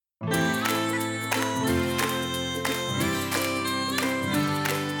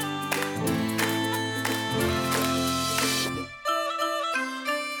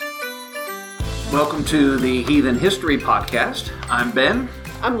Welcome to the Heathen History Podcast. I'm Ben.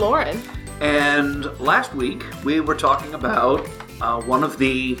 I'm Lauren. And last week we were talking about one of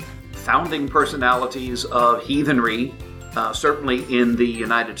the founding personalities of heathenry, certainly in the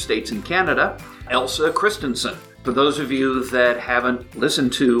United States and Canada, Else Christensen. For those of you that haven't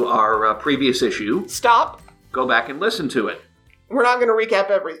listened to our previous issue, Stop. Go back and listen to it. We're not going to recap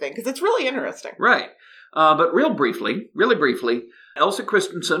everything because it's really interesting. Right. But really briefly, Else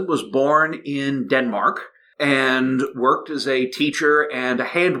Christensen was born in Denmark and worked as a teacher and a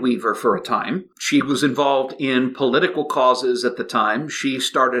hand weaver for a time. She was involved in political causes at the time. She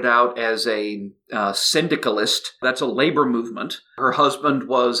started out as a syndicalist. That's a labor movement. Her husband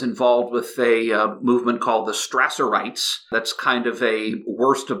was involved with a movement called the Strasserites. That's kind of a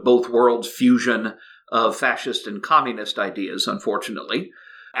worst of both worlds fusion of fascist and communist ideas, unfortunately.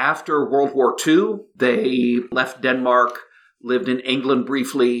 After World War II, they left Denmark, lived in England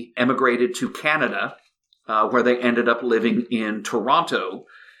briefly, emigrated to Canada, where they ended up living in Toronto.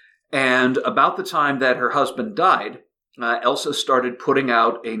 And about the time that her husband died, Elsa started putting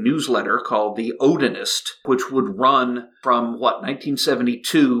out a newsletter called the Odinist, which would run from,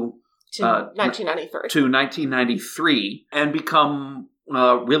 1972 to 1993. To 1993, and become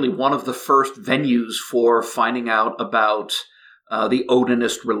really one of the first venues for finding out about the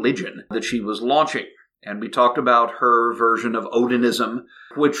Odinist religion that she was launching. And we talked about her version of Odinism,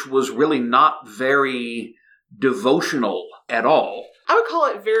 which was really not very devotional at all. I would call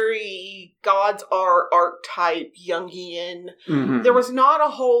it very gods are archetype, Jungian. Mm-hmm. There was not a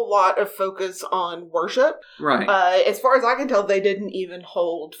whole lot of focus on worship. Right. As far as I can tell, they didn't even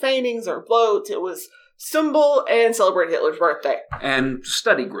hold faintings or bloats. It was symbol and celebrate Hitler's birthday. And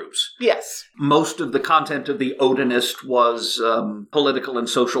study groups. Yes. Most of the content of the Odinist was political and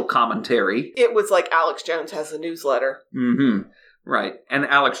social commentary. It was like Alex Jones has a newsletter. Mm-hmm. Right. And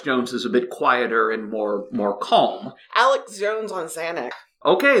Alex Jones is a bit quieter and more calm. Alex Jones on Xanax.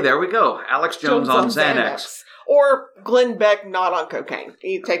 Okay, there we go. Alex Jones on Xanax. Or Glenn Beck not on cocaine.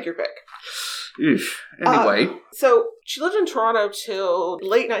 You take your pick. Eesh. Anyway. So she lived in Toronto till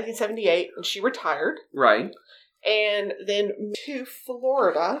late 1978 and she retired. Right. And then moved to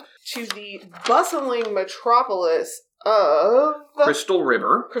Florida, to the bustling metropolis of Crystal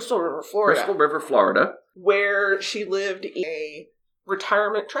River, Florida. Where she lived in a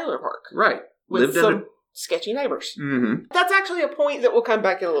retirement trailer park. Right. With some sketchy neighbors. Mm-hmm. That's actually a point that will come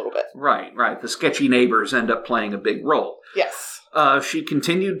back in a little bit. Right. The sketchy neighbors end up playing a big role. Yes. She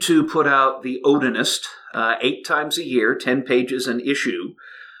continued to put out the Odinist 8 times a year, 10 pages an issue.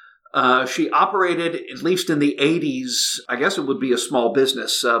 She operated, at least in the 80s, I guess it would be a small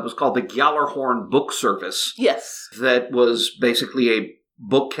business. It was called the Gjallarhorn Book Service. Yes. That was basically a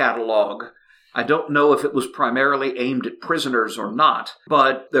book catalog. I don't know if it was primarily aimed at prisoners or not,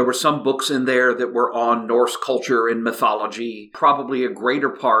 but there were some books in there that were on Norse culture and mythology, probably a greater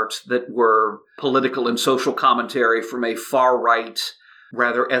part that were political and social commentary from a far-right,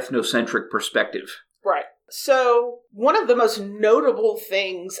 rather ethnocentric perspective. Right. So one of the most notable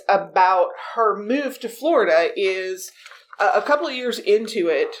things about her move to Florida is a couple of years into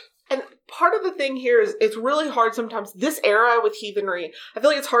it, and part of the thing here is it's really hard sometimes, this era with heathenry, I feel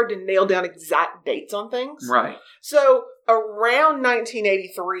like it's hard to nail down exact dates on things. Right. So around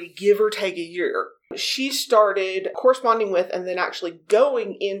 1983, give or take a year, she started corresponding with and then actually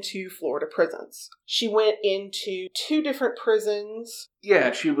going into Florida prisons. She went into 2 different prisons.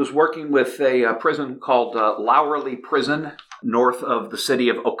 Yeah, she was working with a prison called Lowerly Prison, north of the city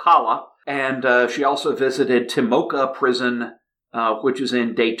of Ocala. And she also visited Timoka Prison, which is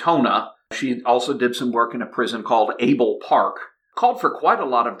in Daytona. She also did some work in a prison called Abel Park. Called for quite a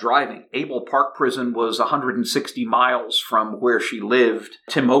lot of driving. Abel Park Prison was 160 miles from where she lived.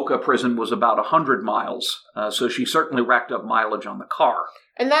 Timoka Prison was about 100 miles. So she certainly racked up mileage on the car.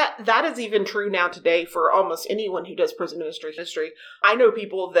 And that is even true now today for almost anyone who does prison ministry history. I know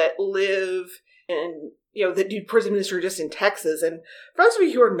people that live in, that do prison ministry just in Texas. And for those of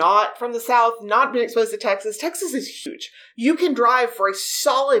you who are not from the South, not been exposed to Texas, Texas is huge. You can drive for a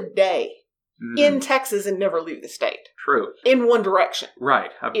solid day in Texas and never leave the state. True. In one direction. Right.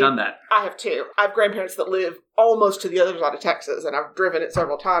 I've done that. I have too. I have grandparents that live almost to the other side of Texas, and I've driven it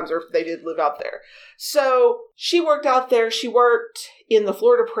several times, or they did live out there. So she worked out there. She worked in the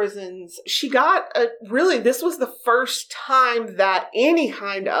Florida prisons. She got this was the first time that any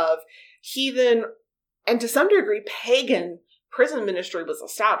kind of heathen and to some degree pagan prison ministry was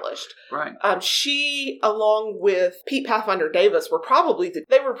established. Right. She, along with Pete Pathfinder Davis, were probably,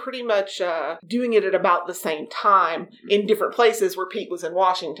 they were pretty much doing it at about the same time in different places where Pete was in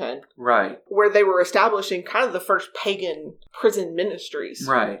Washington. Right. Where they were establishing kind of the first pagan prison ministries.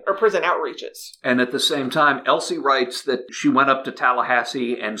 Right. Or prison outreaches. And at the same time, Elsie writes that she went up to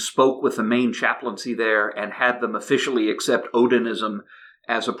Tallahassee and spoke with the main chaplaincy there and had them officially accept Odinism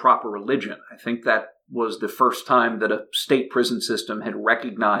as a proper religion. I think that was the first time that a state prison system had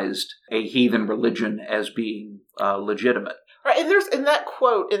recognized a heathen religion as being legitimate. Right, and there's in that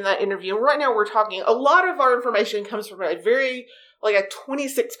quote, in that interview, and right now we're talking, a lot of our information comes from a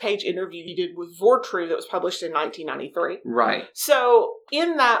 26-page interview he did with Vortru that was published in 1993. Right. So,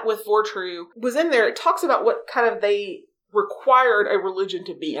 in that with Vortru, was in there, it talks about what kind of they required a religion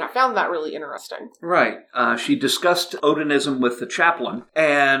to be, and I found that really interesting. Right. She discussed Odinism with the chaplain,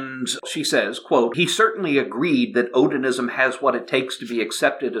 and she says, quote, "He certainly agreed that Odinism has what it takes to be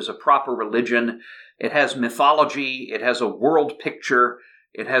accepted as a proper religion. It has mythology, it has a world picture,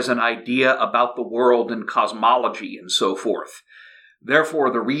 it has an idea about the world and cosmology and so forth.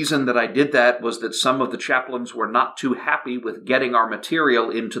 Therefore, the reason that I did that was that some of the chaplains were not too happy with getting our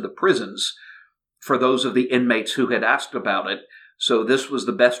material into the prisons for those of the inmates who had asked about it. So this was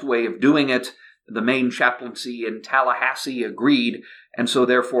the best way of doing it. The main chaplaincy in Tallahassee agreed, and so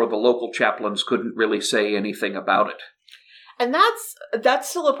therefore the local chaplains couldn't really say anything about it." And that's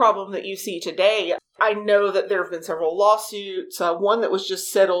still a problem that you see today. I know that there have been several lawsuits, one that was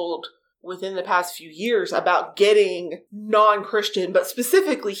just settled within the past few years about getting non-Christian, but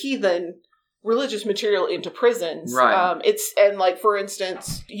specifically heathen religious material into prisons. Right. For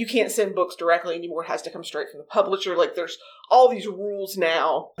instance, you can't send books directly anymore. It has to come straight from the publisher. Like, there's all these rules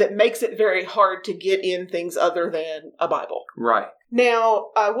now that makes it very hard to get in things other than a Bible. Right. Now,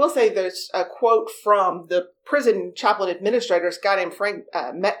 I will say there's a quote from the prison chaplain administrator, a guy named Frank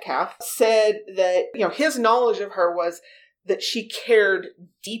Metcalf, said that, his knowledge of her was that she cared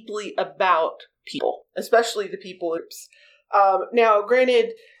deeply about people, especially the people groups. Now,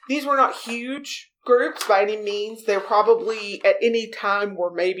 granted, these were not huge groups by any means. There probably, at any time,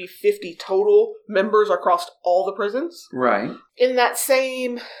 were maybe 50 total members across all the prisons. Right. In that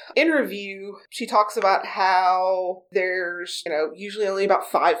same interview, she talks about how there's, usually only about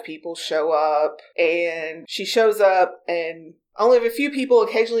 5 people show up, and she shows up and only have a few people,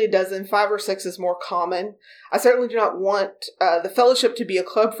 occasionally a dozen, 5 or 6 is more common. I certainly do not want the fellowship to be a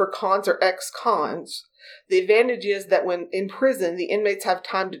club for cons or ex-cons. The advantage is that when in prison, the inmates have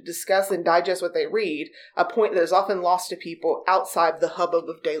time to discuss and digest what they read, a point that is often lost to people outside the hubbub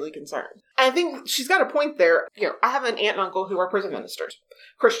of daily concern. And I think she's got a point there. I have an aunt and uncle who are prison ministers,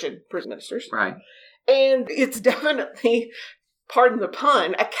 Christian prison ministers. Right. And it's definitely, pardon the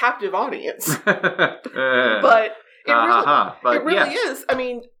pun, a captive audience. But it really is. I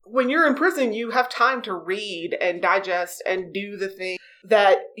mean, when you're in prison, you have time to read and digest and do the thing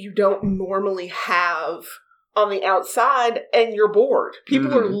that you don't normally have on the outside, and you're bored.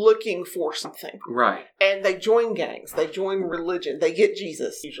 People are looking for something. Right. And they join gangs, they join religion, they get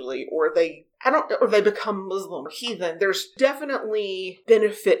Jesus usually, or they become Muslim or heathen. There's definitely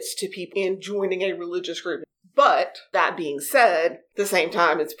benefits to people in joining a religious group. But that being said, at the same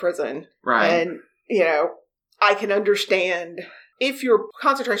time, it's prison. Right. And, I can understand if your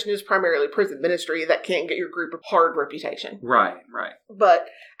concentration is primarily prison ministry, that can get your group a hard reputation. Right. But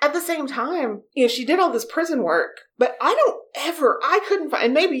at the same time, she did all this prison work, but I couldn't find,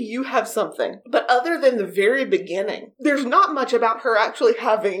 and maybe you have something, but other than the very beginning, there's not much about her actually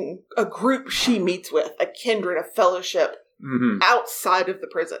having a group she meets with, a kindred, a fellowship, outside of the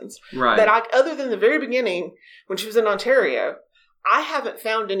prisons. Right. Other than the very beginning, when she was in Ontario, I haven't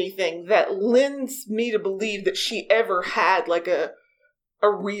found anything that lends me to believe that she ever had like a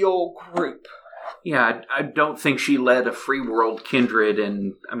real group. Yeah, I don't think she led a free world kindred,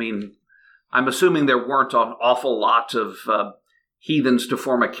 and I'm assuming there weren't an awful lot of heathens to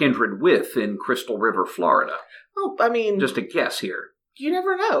form a kindred with in Crystal River, Florida. Oh, just a guess here. You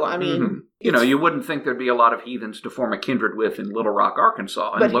never know. You wouldn't think there'd be a lot of heathens to form a kindred with in Little Rock,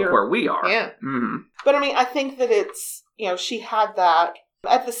 Arkansas, and look where we are. Yeah. Mm-hmm. But I think that it's, she had that.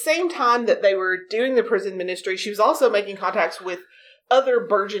 At the same time that they were doing the prison ministry, she was also making contacts with other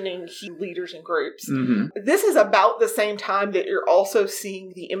burgeoning leaders and groups. Mm-hmm. This is about the same time that you're also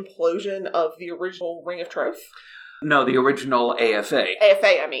seeing the implosion of the original Ring of Truth. No, the original AFA.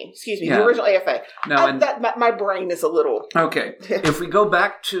 Excuse me, the original AFA. No, my brain is a little... Okay. If we go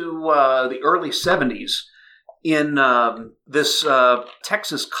back to the early 70s, in this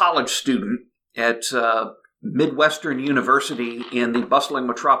Texas college student at Midwestern University in the bustling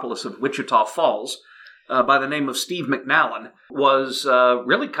metropolis of Wichita Falls, by the name of Steve McNallen, was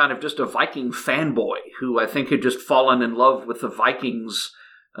really kind of just a Viking fanboy who I think had just fallen in love with the Vikings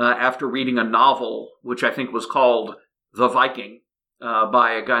after reading a novel, which I think was called The Viking,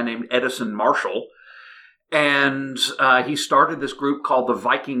 by a guy named Edison Marshall. And he started this group called the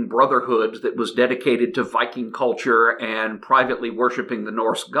Viking Brotherhood that was dedicated to Viking culture and privately worshiping the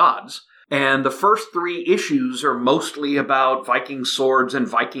Norse gods. And the first 3 issues are mostly about Viking swords and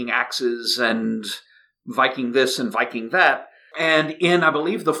Viking axes and Viking this and Viking that. And in, I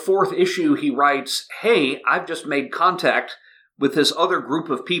believe, the 4th issue, he writes, "Hey, I've just made contact with this other group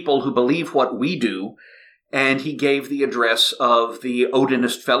of people who believe what we do." And he gave the address of the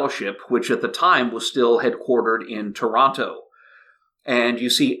Odinist Fellowship, which at the time was still headquartered in Toronto. And you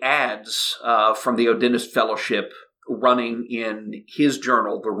see ads from the Odinist Fellowship running in his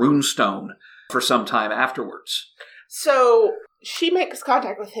journal, The Runestone, for some time afterwards. So she makes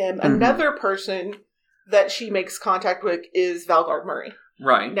contact with him. Mm-hmm. Another person that she makes contact with is Valgard Murray.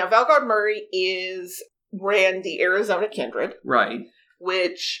 Right. Now, Valgard Murray ran the Arizona Kindred. Right.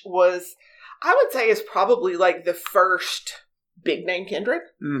 Which was, I would say, is probably like the first big name kindred.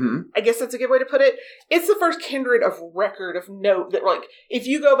 Mm-hmm. I guess that's a good way to put it. It's the first kindred of record, of note, that, like, if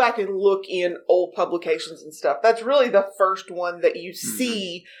you go back and look in old publications and stuff, that's really the first one that you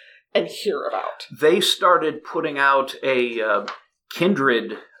see and hear about. They started putting out a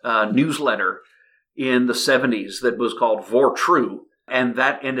kindred newsletter in the 70s that was called Vor True, and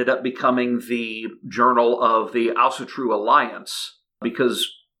that ended up becoming the journal of the Asatru Alliance, because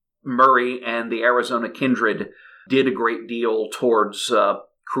Murray and the Arizona Kindred did a great deal towards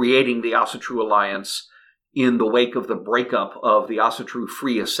creating the Asatru Alliance in the wake of the breakup of the Asatru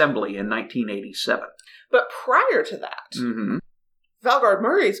Free Assembly in 1987. But prior to that, Valgard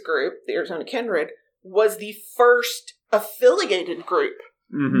Murray's group, the Arizona Kindred, was the first affiliated group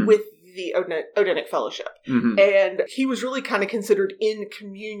with the Odinic Fellowship. And he was really kind of considered in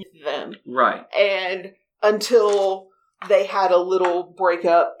communion with them. Right. And until they had a little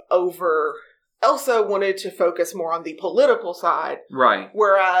breakup over, Elsa wanted to focus more on the political side. Right.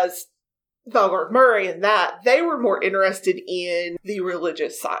 Whereas Valgard Murray and they were more interested in the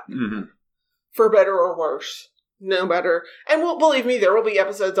religious side. For better or worse. No matter. And believe me, there will be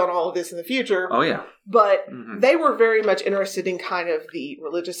episodes on all of this in the future. Oh, yeah. But they were very much interested in kind of the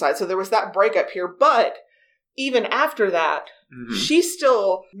religious side. So there was that breakup here. But even after that, she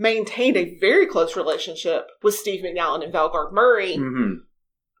still maintained a very close relationship with Steve McNallen and Valgard Murray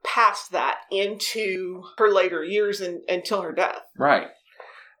past that into her later years until her death. Right.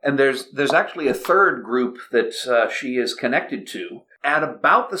 And there's actually a third group that she is connected to. At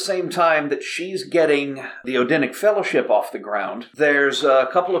about the same time that she's getting the Odinic Fellowship off the ground, there's a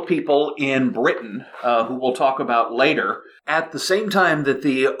couple of people in Britain who we'll talk about later. At the same time that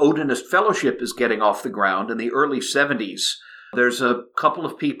the Odinist Fellowship is getting off the ground in the early 70s, there's a couple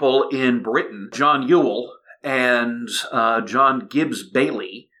of people in Britain, John Ewell and John Gibbs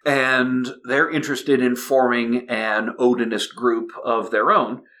Bailey, and they're interested in forming an Odinist group of their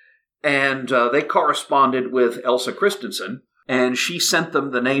own. And they corresponded with Else Christensen, and she sent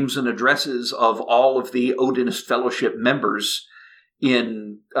them the names and addresses of all of the Odinist Fellowship members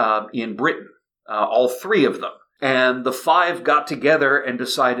in Britain, all 3 of them. And the 5 got together and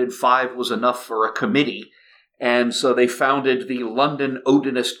decided 5 was enough for a committee. And so they founded the London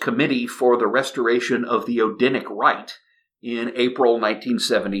Odinist Committee for the Restoration of the Odinic Rite in April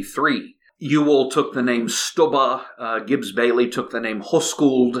 1973. Ewell took the name Stubba, Gibbs Bailey took the name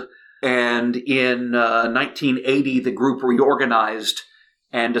Hoskuld, and in 1980 the group reorganized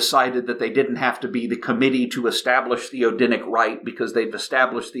and decided that they didn't have to be the committee to establish the Odinic Rite because they've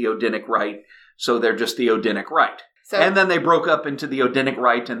established the Odinic Rite, so they're just the Odinic Rite. And then they broke up into the Odinic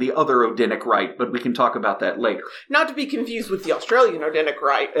Rite and the other Odinic Rite, but we can talk about that later. Not to be confused with the Australian Odinic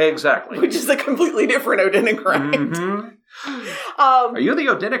Rite. Exactly. Which is a completely different Odinic Rite. Are you the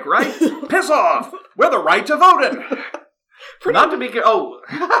Odinic Rite? Piss off! We're the Rite of Odin! Not to be...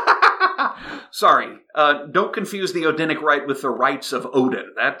 Sorry. Don't confuse the Odinic Rite with the rites of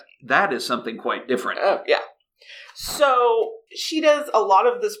Odin. That is something quite different. Oh, yeah. So, she does a lot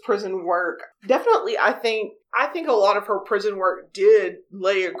of this prison work. Definitely, I think a lot of her prison work did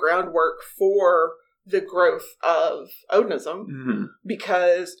lay a groundwork for the growth of Odinism.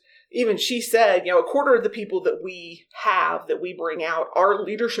 Because even she said, a quarter of the people that we have, that we bring out, are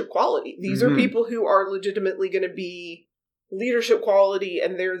leadership quality. These are people who are legitimately going to be leadership quality,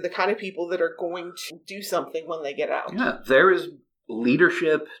 and they're the kind of people that are going to do something when they get out. Yeah, there is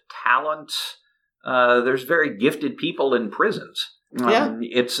leadership, talent. There's very gifted people in prisons.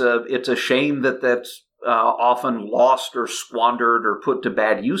 It's a shame that often lost or squandered or put to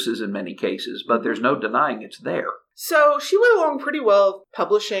bad uses in many cases, but there's no denying it's there. So she went along pretty well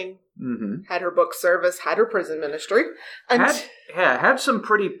publishing, had her book service, had her prison ministry. And had some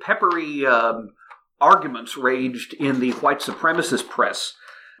pretty peppery arguments raged in the white supremacist press.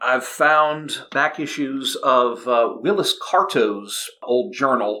 I've found back issues of Willis Carto's old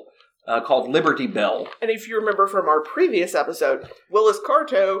journal called Liberty Bell. And if you remember from our previous episode, Willis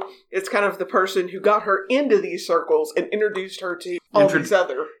Carto is kind of the person who got her into these circles and introduced her to all these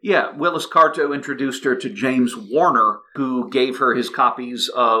other... Yeah, Willis Carto introduced her to James Warner, who gave her his copies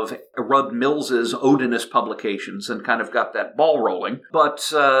of Rudd Mills's Odinist publications and kind of got that ball rolling. But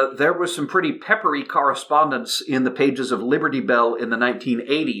there was some pretty peppery correspondence in the pages of Liberty Bell in the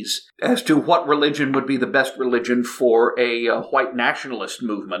 1980s as to what religion would be the best religion for a white nationalist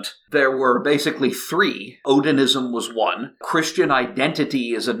movement. There were basically three. Odinism was one. Christian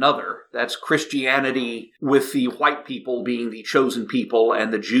identity is another. That's Christianity with the white people being the chosen people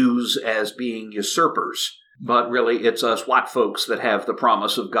and the Jews as being usurpers. But really, it's us white folks that have the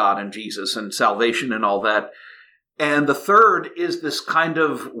promise of God and Jesus and salvation and all that. And the third is this kind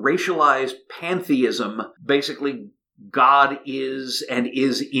of racialized pantheism. Basically, God is and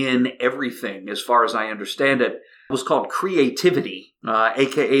is in everything, as far as I understand it. It was called Creativity,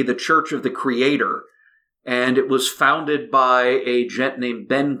 a.k.a. the Church of the Creator. And it was founded by a gent named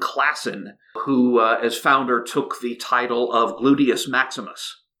Ben Klassen, who, as founder, took the title of Gluteus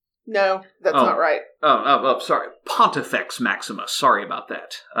Maximus. No, that's not right. Sorry. Pontifex Maximus. Sorry about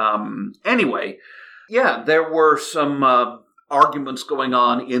that. Anyway, yeah, there were some arguments going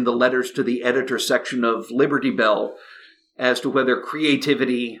on in the letters to the editor section of Liberty Bell as to whether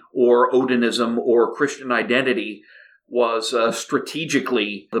creativity or Odinism or Christian identity was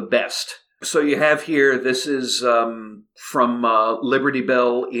strategically the best. So you have here, this is from Liberty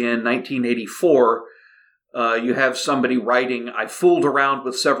Bell in 1984. You have somebody writing, I fooled around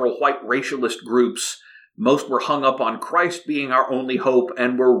with several white racialist groups. Most were hung up on Christ being our only hope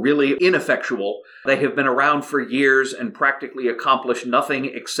and were really ineffectual. They have been around for years and practically accomplished nothing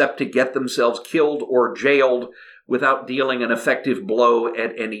except to get themselves killed or jailed without dealing an effective blow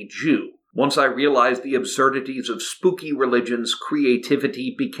at any Jew. Once I realized the absurdities of spooky religions,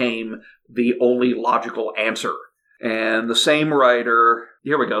 creativity became the only logical answer. And the same writer,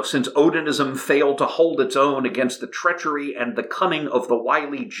 here we go, since Odinism failed to hold its own against the treachery and the cunning of the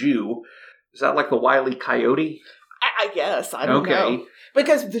wily Jew, is that like the Wile E. Coyote? I guess. I don't know.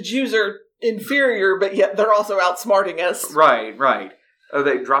 Because the Jews are inferior, but yet they're also outsmarting us. Right. Are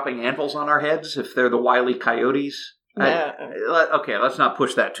they dropping anvils on our heads if they're the Wile E. Coyotes? No. Okay, let's not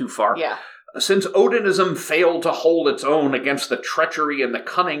push that too far. Yeah. Since Odinism failed to hold its own against the treachery and the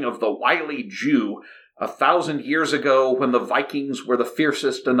cunning of the wily Jew 1,000 years ago when the Vikings were the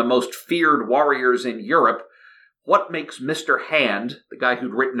fiercest and the most feared warriors in Europe, what makes Mr. Hand, the guy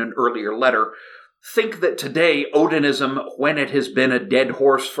who'd written an earlier letter, think that today Odinism, when it has been a dead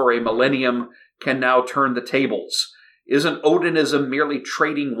horse for a millennium, can now turn the tables? Isn't Odinism merely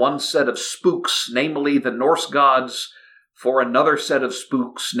trading one set of spooks, namely the Norse gods, for another set of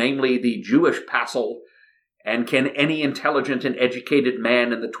spooks, namely the Jewish Passel? And can any intelligent and educated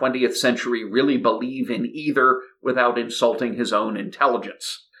man in the 20th century really believe in either without insulting his own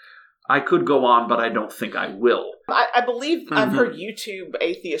intelligence? I could go on, but I don't think I will. I believe I've heard YouTube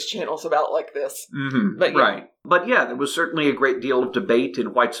atheist channels about like this. But, right. But yeah, there was certainly a great deal of debate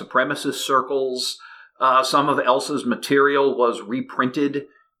in white supremacist circles. Some of Elsa's material was reprinted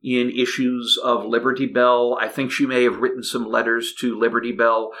in issues of Liberty Bell. I think she may have written some letters to Liberty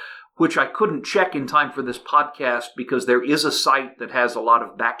Bell, which I couldn't check in time for this podcast because there is a site that has a lot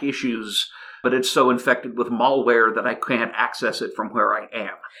of back issues, but it's so infected with malware that I can't access it from where I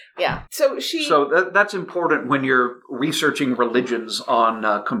am. Yeah. So that's important when you're researching religions on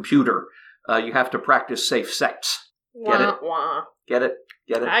a computer. You have to practice safe sex. Get it? Wah. Get it?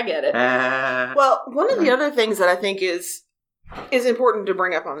 Get it? I get it. Well, one of the other things that I think is important to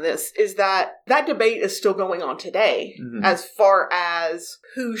bring up on this is that debate is still going on today as far as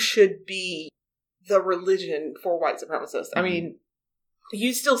who should be the religion for white supremacists. I mean,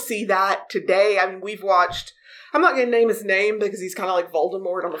 you still see that today. I mean, we've watched, I'm not going to name his name because he's kind of like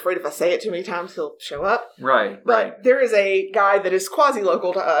Voldemort. I'm afraid if I say it too many times, he'll show up. Right. But there is a guy that is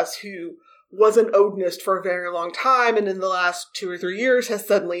quasi-local to us who was an Odinist for a very long time, and in the last 2 or 3 years has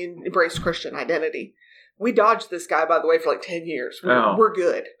suddenly embraced Christian identity. We dodged this guy, by the way, for like 10 years. We're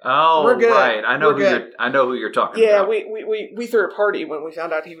good. Oh, we're good. Right. I know who you're talking about. Yeah, we threw a party when we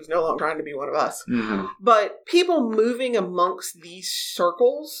found out he was no longer trying to be one of us. But people moving amongst these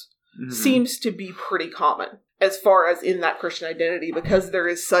circles seems to be pretty common. as far as in that Christian identity, because there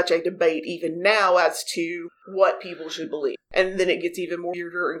is such a debate even now as to what people should believe. And then it gets even more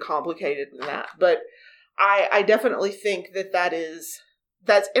weirder and complicated than that. But I definitely think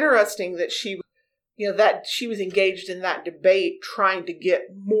that's interesting that she was engaged in that debate trying to get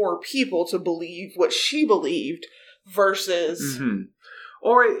more people to believe what she believed versus... Mm-hmm.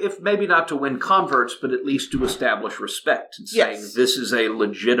 Or if maybe not to win converts, but at least to establish respect and saying this is a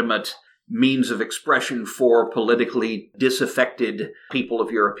legitimate means of expression for politically disaffected people of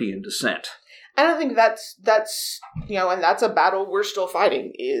European descent. And I think that's and that's a battle we're still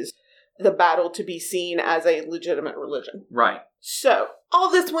fighting, is the battle to be seen as a legitimate religion. Right. So, all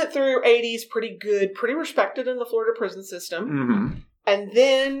this went through 80s, pretty good, pretty respected in the Florida prison system. Mm-hmm. And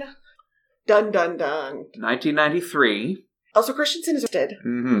then, dun dun dun. 1993... Else Christensen is dead.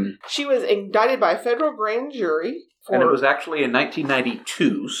 Mm-hmm. She was indicted by a federal grand jury. And it was actually in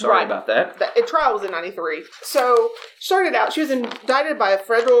 1992. Sorry about that. The trial was in 93. So, started out, she was indicted by a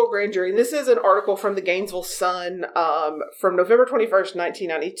federal grand jury. And this is an article from the Gainesville Sun from November 21st,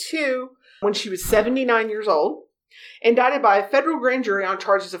 1992, when she was 79 years old. Indicted by a federal grand jury on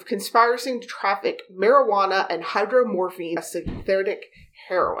charges of conspiracy to traffic marijuana and hydromorphine, a synthetic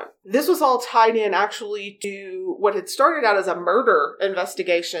heroin. This was all tied in actually to what had started out as a murder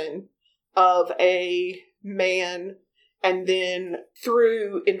investigation of a man, and then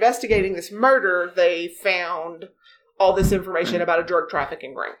through investigating this murder, they found all this information about a drug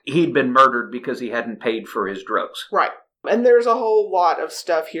trafficking ring. He'd been murdered because he hadn't paid for his drugs. Right. And there's a whole lot of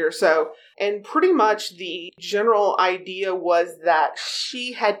stuff here. So, and pretty much the general idea was that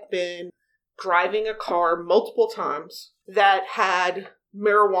she had been driving a car multiple times that had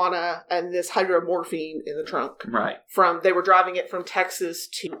marijuana and this hydromorphine in the trunk. Right. They were driving it from Texas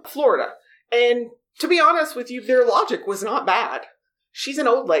to Florida. And to be honest with you, their logic was not bad. She's an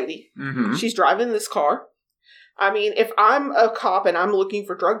old lady. Mm-hmm. She's driving this car. I mean, if I'm a cop and I'm looking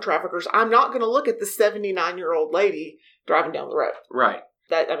for drug traffickers, I'm not going to look at the 79-year-old lady driving down the road. Right.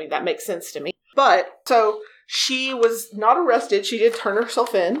 That makes sense to me. But, so, she was not arrested. She did turn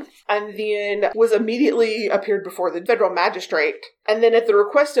herself in, and then was immediately appeared before the federal magistrate. And then at the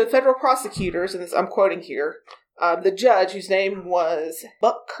request of federal prosecutors, and this, I'm quoting here, the judge, whose name was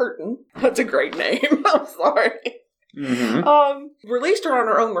Buck Curtin, that's a great name, I'm sorry, released her on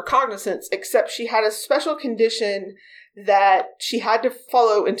her own recognizance, except she had a special condition that she had to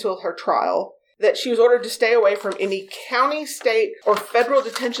follow until her trial, that she was ordered to stay away from any county, state, or federal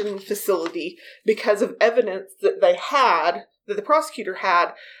detention facility because of evidence that the prosecutor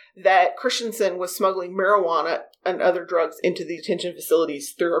had, that Christensen was smuggling marijuana and other drugs into the detention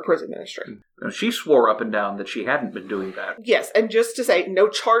facilities through her prison ministry. She swore up and down that she hadn't been doing that. Yes, and just to say, no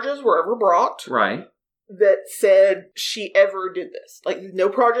charges were ever brought. Right. That said she ever did this. Like, no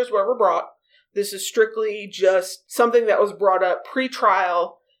charges were ever brought. This is strictly just something that was brought up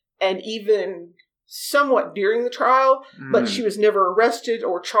pre-trial and even somewhat during the trial, but she was never arrested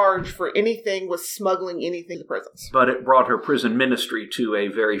or charged for anything with smuggling anything to prisons. But it brought her prison ministry to a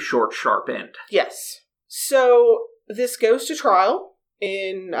very short, sharp end. Yes. So this goes to trial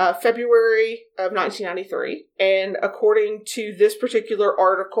in February of 1993, and according to this particular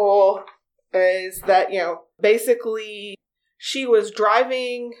article, is that, basically she was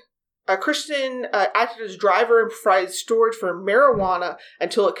driving... Christian acted as driver and provided storage for marijuana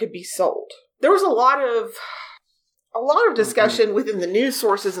until it could be sold. There was a lot of discussion within the news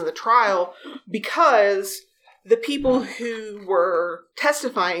sources in the trial because the people who were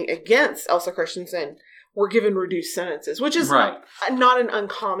testifying against Else Christensen were given reduced sentences, which is not an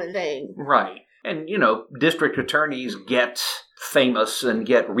uncommon thing. Right. And, district attorneys get famous and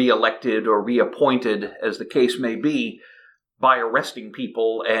get reelected or reappointed, as the case may be, by arresting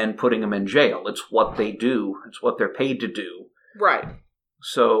people and putting them in jail. It's what they do. It's what they're paid to do. Right.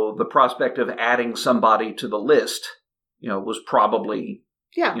 So the prospect of adding somebody to the list, was probably,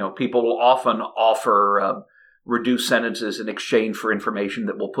 people will often offer reduced sentences in exchange for information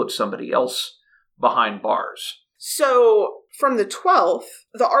that will put somebody else behind bars. So from the 12th,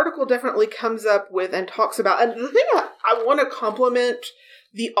 the article definitely comes up with and talks about, and the thing I want to compliment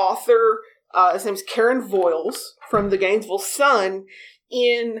the author, his name's Karen Voiles from the Gainesville Sun,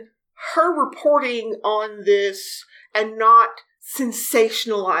 in her reporting on this and not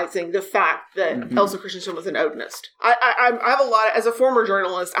sensationalizing the fact that Else Christensen was an Odinist. I have a lot, as a former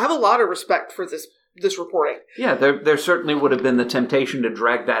journalist, I have a lot of respect for this reporting. Yeah, there certainly would have been the temptation to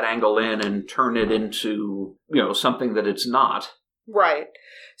drag that angle in and turn it into, something that it's not. Right.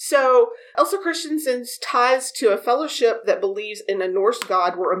 So, Else Christensen's ties to a fellowship that believes in a Norse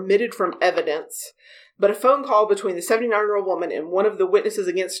god were omitted from evidence, but a phone call between the 79-year-old woman and one of the witnesses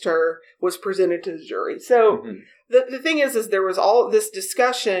against her was presented to the jury. So the thing is there was all this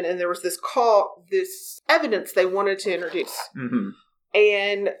discussion and there was this evidence they wanted to introduce.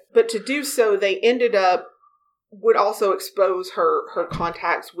 But to do so, they ended up would also expose her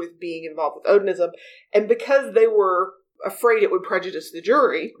contacts with being involved with Odinism. And because they were afraid it would prejudice the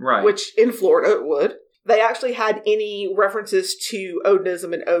jury, which in Florida it would, they actually had any references to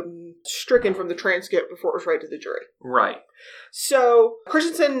Odinism and Odin stricken from the transcript before it was read to the jury. Right. So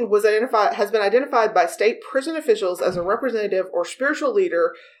Christensen has been identified by state prison officials as a representative or spiritual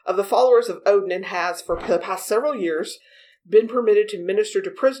leader of the followers of Odin and has, for the past several years, been permitted to minister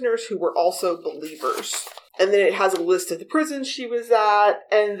to prisoners who were also believers. And then it has a list of the prisons she was at.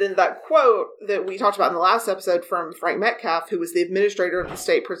 And then that quote that we talked about in the last episode from Frank Metcalf, who was the administrator of the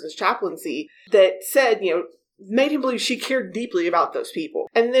state prison's chaplaincy, that said, made him believe she cared deeply about those people.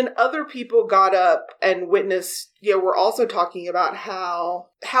 And then other people got up and witnessed, were also talking about how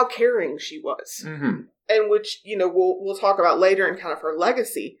caring she was. And which, we'll talk about later in kind of her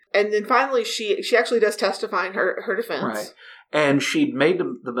legacy. And then finally, she actually does testify in her defense. Right. And she'd made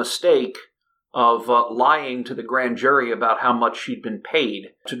the mistake of lying to the grand jury about how much she'd been paid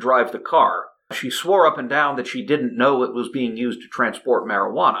to drive the car. She swore up and down that she didn't know it was being used to transport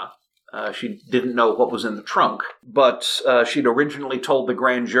marijuana. She didn't know what was in the trunk. But she'd originally told the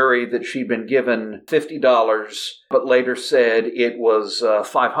grand jury that she'd been given $50, but later said it was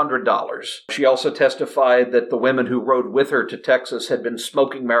 $500. She also testified that the women who rode with her to Texas had been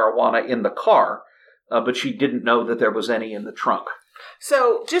smoking marijuana in the car, but she didn't know that there was any in the trunk.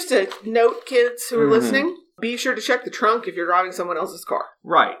 So, just a note, kids who are listening, be sure to check the trunk if you're driving someone else's car.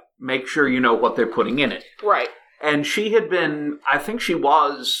 Right. Make sure you know what they're putting in it. Right. And I think she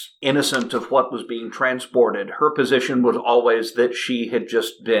was innocent of what was being transported. Her position was always that she had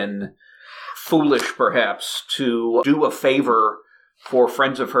just been foolish, perhaps, to do a favor for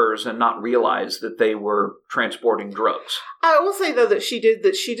friends of hers and not realize that they were transporting drugs. I will say, though, that she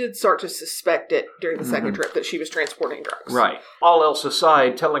did start to suspect it during the second trip, that she was transporting drugs. Right. All else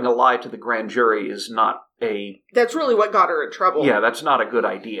aside, telling a lie to the grand jury is not That's really what got her in trouble. Yeah, that's not a good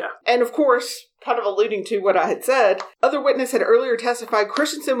idea. And of course, kind of alluding to what I had said, other witness had earlier testified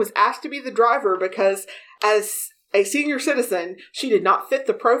Christensen was asked to be the driver because, as a senior citizen, she did not fit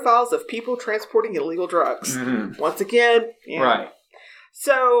the profiles of people transporting illegal drugs. Once again, Right.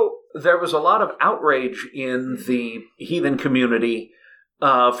 So there was a lot of outrage in the heathen community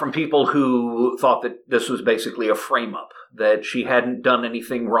from people who thought that this was basically a frame-up, that she hadn't done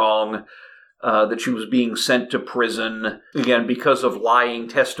anything wrong, that she was being sent to prison, again, because of lying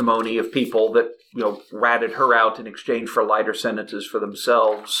testimony of people that, ratted her out in exchange for lighter sentences for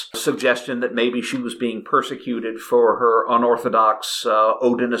themselves. Suggestion that maybe she was being persecuted for her unorthodox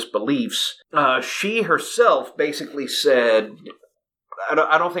Odinist beliefs. She herself basically said,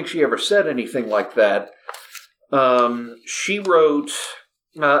 I don't think she ever said anything like that. She wrote,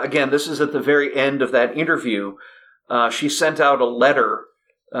 again, this is at the very end of that interview, she sent out a letter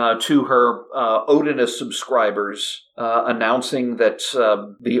to her Odinist subscribers announcing that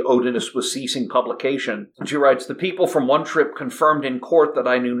the Odinist was ceasing publication. And she writes, "The people from one trip confirmed in court that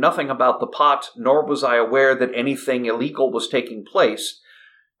I knew nothing about the pot, nor was I aware that anything illegal was taking place.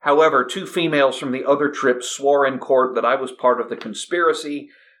 However, 2 females from the other trip swore in court that I was part of the conspiracy.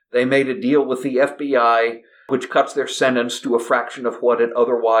 They made a deal with the FBI, which cuts their sentence to a fraction of what it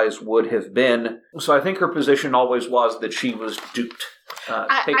otherwise would have been." So I think her position always was that she was duped,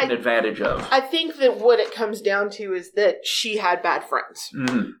 taken advantage of. I think that what it comes down to is that she had bad friends.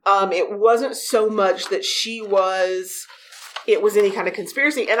 It wasn't so much that it was any kind of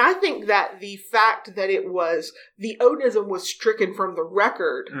conspiracy. And I think that the fact that the Odinism was stricken from the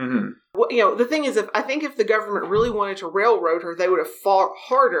record, the thing is, I think if the government really wanted to railroad her, they would have fought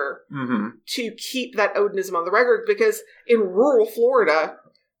harder to keep that Odinism on the record, because in rural Florida,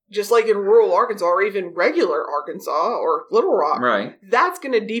 just like in rural Arkansas or even regular Arkansas or Little Rock, right, that's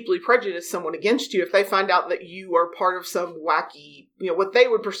going to deeply prejudice someone against you if they find out that you are part of some wacky, what they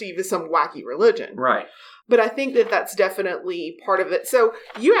would perceive as some wacky religion. Right. But I think that that's definitely part of it. So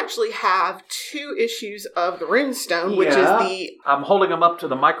you actually have 2 issues of the Runestone, which is I'm holding them up to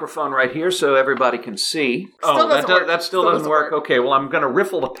the microphone right here so everybody can see. That still doesn't work. Okay, well, I'm going to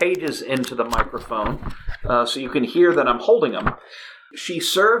riffle the pages into the microphone so you can hear that I'm holding them. She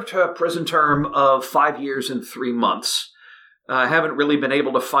served her prison term of 5 years and 3 months. I haven't really been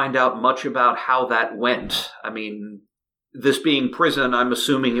able to find out much about how that went. I mean, this being prison, I'm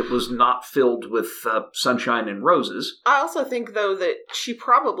assuming it was not filled with sunshine and roses. I also think, though, that she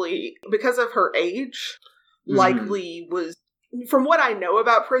probably, because of her age, likely was from what I know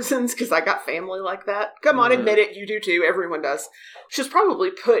about prisons, because I got family like that, come on, admit it, you do too, everyone does. She was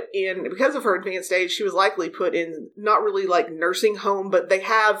probably put in, because of her advanced age, she was likely put in, not really like nursing home, but they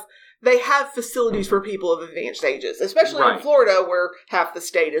have facilities for people of advanced ages, especially in Florida, where half the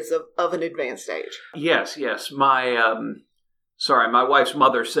state is of an advanced age. Yes. My wife's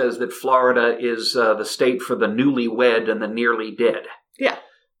mother says that Florida is the state for the newlywed and the nearly dead. Yeah.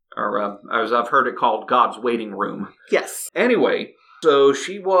 Or, as I've heard it called, God's waiting room. Yes. Anyway, so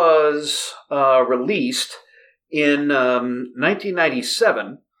she was released in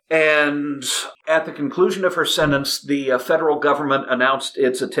 1997, and at the conclusion of her sentence, the federal government announced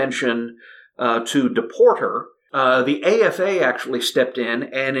its intention to deport her. The AFA actually stepped in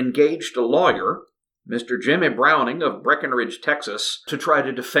and engaged a lawyer, Mr. Jimmy Browning of Breckenridge, Texas, to try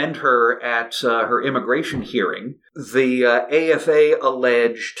to defend her at her immigration hearing. The AFA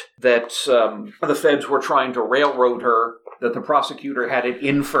alleged that the feds were trying to railroad her, that the prosecutor had it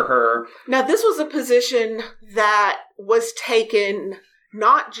in for her. Now, this was a position that was taken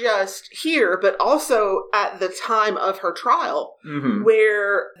not just here, but also at the time of her trial,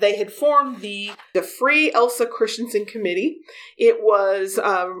 where they had formed the Free Else Christensen Committee. It was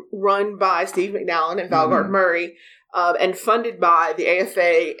run by Steve McNally and Valgard Murray, and funded by the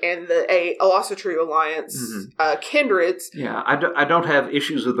AFA and the Alosatrio Alliance, kindreds. Yeah, I don't have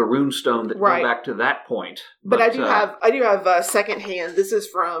issues with the runestone that go back to that point. But I do have secondhand. This is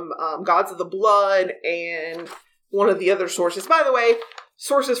from Gods of the Blood and one of the other sources. By the way,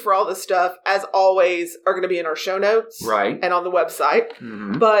 sources for all this stuff, as always, are going to be in our show notes and on the website.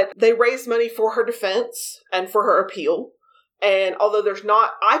 But they raised money for her defense and for her appeal. And although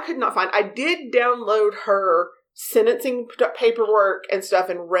I did download her sentencing paperwork and stuff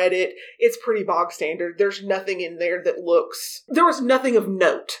and read it. It's pretty bog standard. There's nothing in there there was nothing of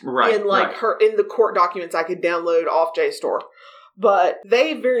note in the court documents I could download off JSTOR. But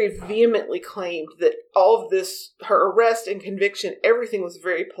they very vehemently claimed that all of this, her arrest and conviction, everything was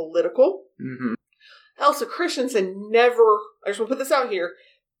very political. Else Christensen never, I just want to put this out here,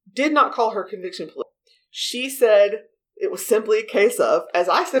 did not call her conviction political. She said it was simply a case of, as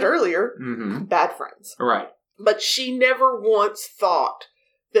I said earlier, bad friends. Right. But she never once thought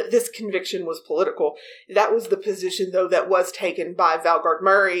that this conviction was political. That was the position, though, that was taken by Valgard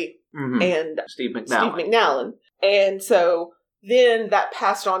Murray and Steve McNally. And so then that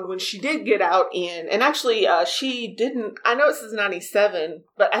passed on when she did get out and actually she didn't, I know it says 97,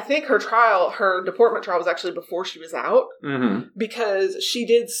 but I think her deportment trial was actually before she was out, because she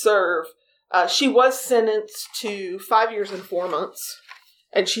did serve, she was sentenced to 5 years and 4 months,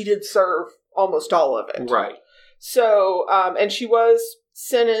 and she did serve almost all of it. Right. So, and she was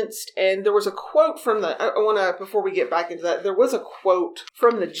sentenced, and there was a quote from before we get back into that, there was a quote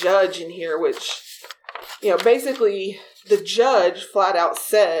from the judge in here, which, basically the judge flat out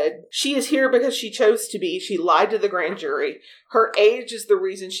said, "She is here because she chose to be. She lied to the grand jury. Her age is the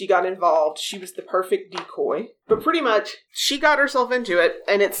reason she got involved. She was the perfect decoy." But pretty much, she got herself into it,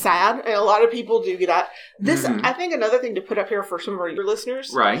 and it's sad, and a lot of people do that. This, I think another thing to put up here for some of your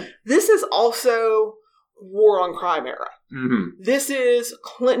listeners, this is also war on crime era. This is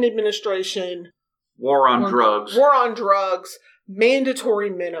Clinton administration. War on drugs. Mandatory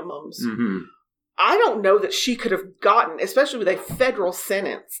minimums. I don't know that she could have gotten, especially with a federal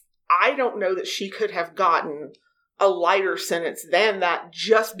sentence, I don't know that she could have gotten a lighter sentence than that,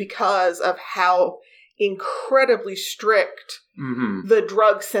 just because of how incredibly strict the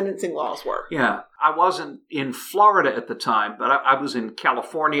drug sentencing laws were. Yeah. I wasn't in Florida at the time, but I was in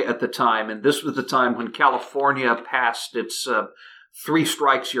California at the time, and this was the time when California passed its 3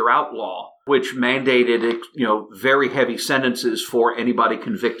 strikes you're out law, which mandated, very heavy sentences for anybody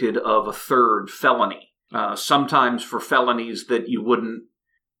convicted of a 3rd felony. Sometimes for felonies that you wouldn't,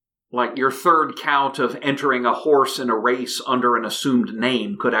 like your 3rd count of entering a horse in a race under an assumed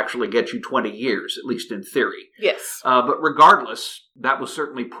name could actually get you 20 years, at least in theory. Yes. But regardless, that was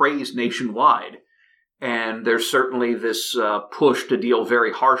certainly praised nationwide. And there's certainly this push to deal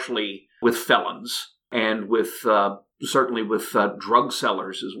very harshly with felons and with certainly with drug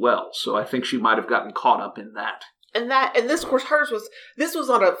sellers as well. So I think she might have gotten caught up in that. And this, of course, these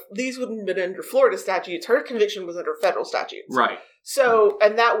wouldn't have been under Florida statutes. Her conviction was under federal statutes. Right. So,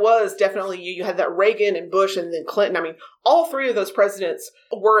 and that was definitely, you had that Reagan and Bush and then Clinton. I mean, all 3 of those presidents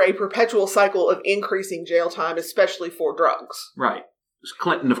were a perpetual cycle of increasing jail time, especially for drugs. Right.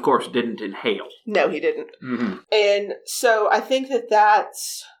 Clinton, of course, didn't inhale. No, he didn't. And so I think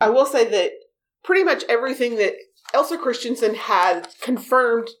I will say that pretty much everything that Else Christensen had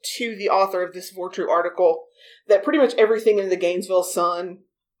confirmed to the author of this Vortrue article, that pretty much everything in the Gainesville Sun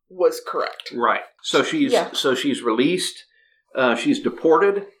was correct. Right. So she's released. She's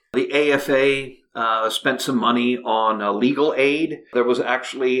deported. The AFA spent some money on legal aid. There was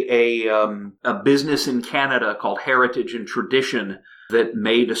actually a business in Canada called Heritage and Tradition that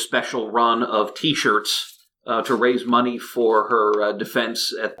made a special run of T-shirts to raise money for her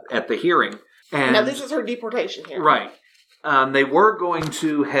defense at the hearing. And now, this is her deportation hearing. Right. They were going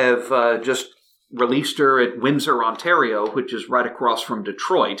to have just released her at Windsor, Ontario, which is right across from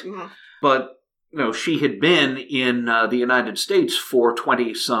Detroit. Mm-hmm. But she had been in the United States for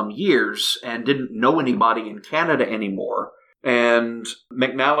 20-some years and didn't know anybody in Canada anymore. And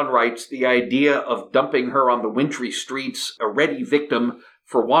McNallen writes, the idea of dumping her on the wintry streets, a ready victim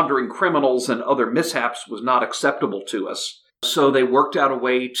for wandering criminals and other mishaps, was not acceptable to us. So they worked out a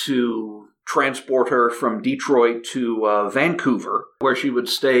way to transport her from Detroit to Vancouver, where she would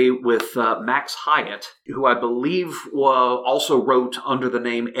stay with Max Hyatt, who I believe also wrote under the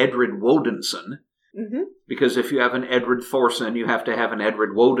name Edred Wodenson. Mm-hmm. Because if you have an Edred Thorson, you have to have an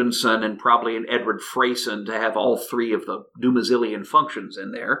Edred Wodenson and probably an Edred Freyson to have all three of the Dumazillion functions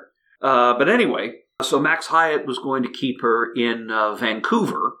in there. But anyway, so Max Hyatt was going to keep her in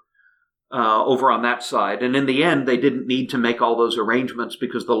Vancouver, over on that side. And in the end, they didn't need to make all those arrangements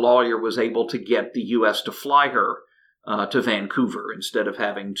because the lawyer was able to get the U.S. to fly her to Vancouver instead of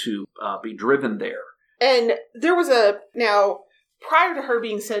having to be driven there. And there was prior to her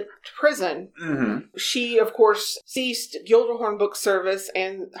being sent to prison, mm-hmm. she, of course, ceased Gilderhorn Book Service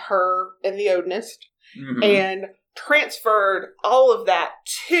and the Odinist, mm-hmm. and transferred all of that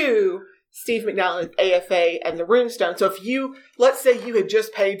to Steve McNallen, AFA, and the Runestone. So if let's say you had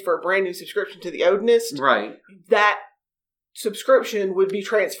just paid for a brand new subscription to the Odinist, right, that subscription would be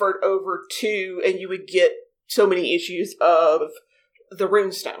transferred over to, and you would get so many issues of the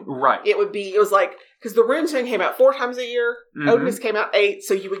Runestone. Right. It was like, because the Runestone came out 4 times a year, mm-hmm. Odinist came out 8,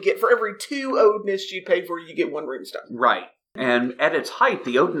 so you would get, for every 2 Odinists you paid for, you get 1 Runestone. Right. And at its height,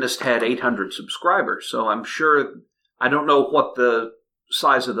 the Odinist had 800 subscribers, so I'm sure, I don't know what the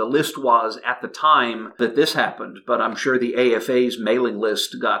size of the list was at the time that this happened, but I'm sure the AFA's mailing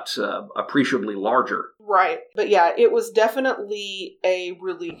list got appreciably larger. Right. But yeah, it was definitely a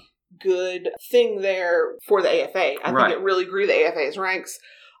really good thing there for the AFA. I think it really grew the AFA's ranks.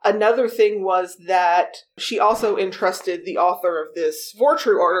 Another thing was that she also entrusted the author of this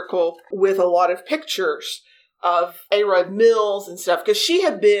Vortrue article with a lot of pictures of A. Rudd Mills and stuff, because she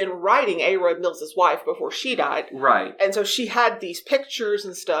had been writing A. Rudd Mills' wife before she died. Right. And so she had these pictures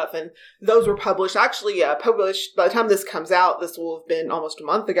and stuff, and those were published. Actually, published, by the time this comes out, this will have been almost a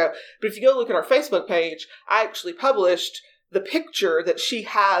month ago. But if you go look at our Facebook page, I actually published the picture that she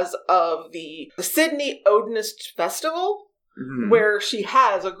has of the Sydney Odinist Festival, mm-hmm. where she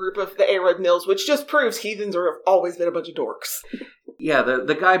has a group of the A. Rudd Mills, which just proves heathens have always been a bunch of dorks. Yeah,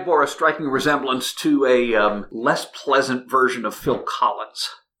 the guy bore a striking resemblance to a less pleasant version of Phil Collins.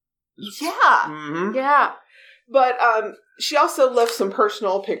 Yeah, mm-hmm. yeah. But she also left some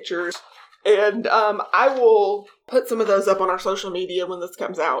personal pictures, and I will put some of those up on our social media when this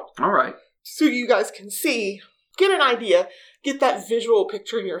comes out. All right. So you guys can see, get an idea, get that visual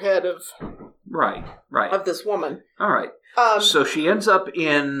picture in your head of of this woman. All right. So she ends up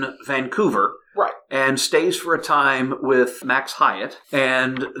in Vancouver. Right. And stays for a time with Max Hyatt,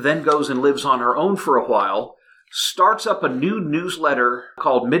 and then goes and lives on her own for a while, starts up a new newsletter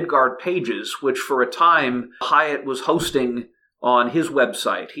called Midgard Pages, which for a time Hyatt was hosting on his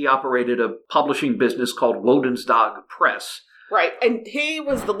website. He operated a publishing business called Wodensdag Press. Right, and he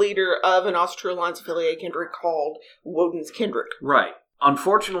was the leader of an Austro Alliance affiliate kindred called Woden's Kindred. Right.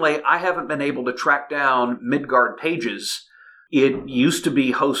 Unfortunately, I haven't been able to track down Midgard Pages. It used to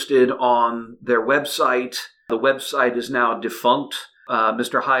be hosted on their website. The website is now defunct.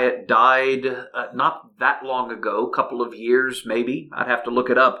 Mr. Hyatt died not that long ago, a couple of years maybe. I'd have to look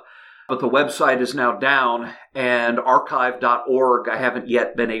it up. But the website is now down, and archive.org, I haven't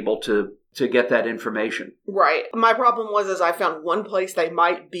yet been able to get that information. Right. My problem was I found one place they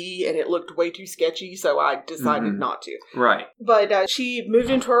might be, and it looked way too sketchy, so I decided mm-hmm. not to. Right. But she moved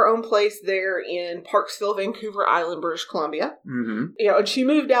into her own place there in Parksville, Vancouver Island, British Columbia. Mm-hmm. And she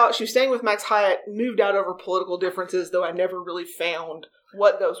moved out. She was staying with Max Hyatt, moved out over political differences, though I never really found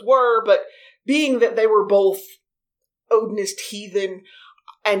what those were. But being that they were both Odinist heathen,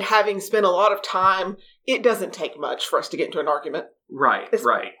 and having spent a lot of time, it doesn't take much for us to get into an argument. Right,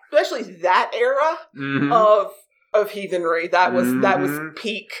 right. Especially that era mm-hmm. of heathenry. That was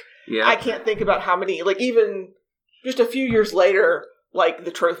peak. Yeah. I can't think about how many, even just a few years later,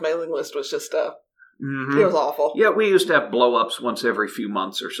 the Troth mailing list was just mm-hmm. it was awful. Yeah, we used to have blow-ups once every few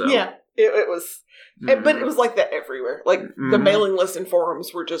months or so. Yeah, it was, mm-hmm. but it was like that everywhere. Mm-hmm. The mailing list and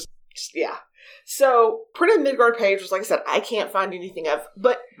forums were just yeah. So, Printed Midgard page was, like I said, I can't find anything of.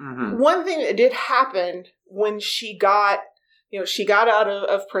 But one thing that did happen when she got out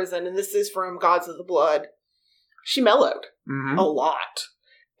of prison, and this is from Gods of the Blood, she mellowed a lot.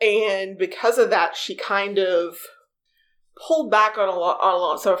 And because of that, she kind of pulled back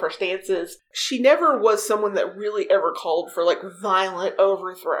on some of her stances. She never was someone that really ever called for, like, violent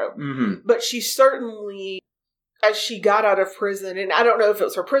overthrow. But she certainly, as she got out of prison, and I don't know if it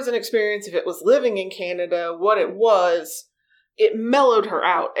was her prison experience, if it was living in Canada, what it was, it mellowed her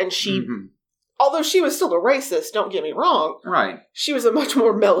out. And she, although she was still a racist, don't get me wrong. Right. She was a much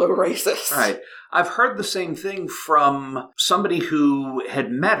more mellow racist. Right. I've heard the same thing from somebody who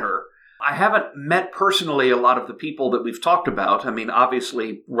had met her. I haven't met personally a lot of the people that we've talked about. I mean,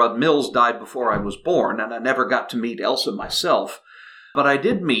 obviously, Rudd Mills died before I was born, and I never got to meet Elsa myself. But I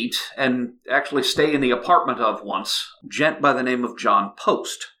did meet, and actually stay in the apartment of once, a gent by the name of John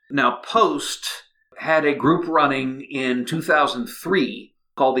Post. Now, Post had a group running in 2003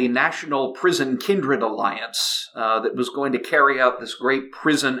 called the National Prison Kindred Alliance that was going to carry out this great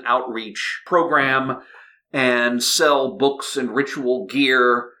prison outreach program and sell books and ritual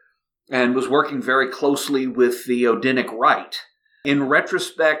gear, and was working very closely with the Odinic Rite. In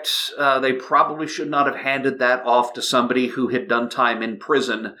retrospect, they probably should not have handed that off to somebody who had done time in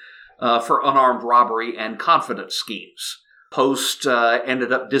prison for unarmed robbery and confidence schemes. Post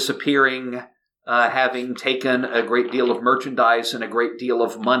ended up disappearing, having taken a great deal of merchandise and a great deal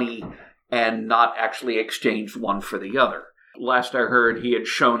of money and not actually exchanged one for the other. Last I heard, he had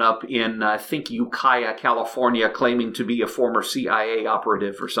shown up in, I think, Ukiah, California, claiming to be a former CIA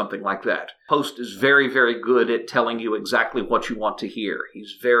operative or something like that. Post is very, very good at telling you exactly what you want to hear.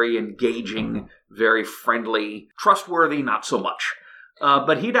 He's very engaging, very friendly, trustworthy, not so much.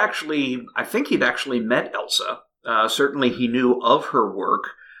 But I think he'd actually met Elsa. Certainly he knew of her work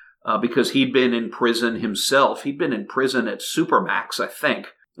because he'd been in prison himself. He'd been in prison at Supermax, I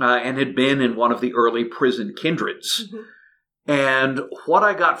think, and had been in one of the early prison kindreds. And what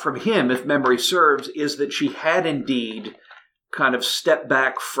I got from him, if memory serves, is that she had indeed kind of stepped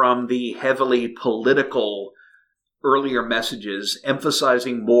back from the heavily political earlier messages,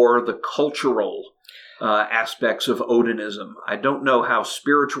 emphasizing more the cultural aspects of Odinism. I don't know how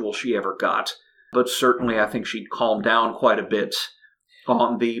spiritual she ever got, but certainly I think she'd calmed down quite a bit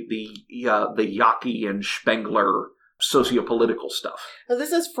on the Yaki and Spengler sociopolitical stuff. Now,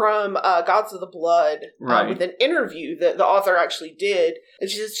 this is from Gods of the Blood, with an interview that the author actually did. And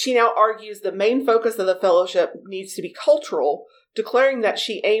she now argues the main focus of the fellowship needs to be cultural, declaring that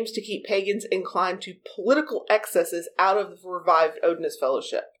she aims to keep pagans inclined to political excesses out of the revived Odinist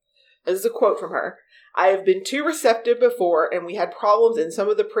fellowship. This is a quote from her. I have been too receptive before, and we had problems in some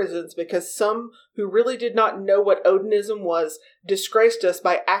of the prisons because some who really did not know what Odinism was disgraced us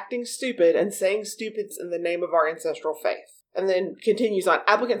by acting stupid and saying stupids in the name of our ancestral faith. And then continues on,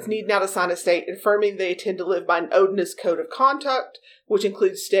 applicants need now to sign a state affirming they intend to live by an Odinist code of conduct, which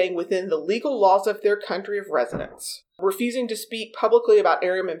includes staying within the legal laws of their country of residence. Refusing to speak publicly about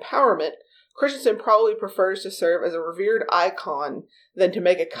Aryan empowerment, Christensen probably prefers to serve as a revered icon than to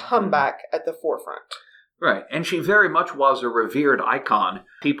make a comeback at the forefront. Right, and she very much was a revered icon.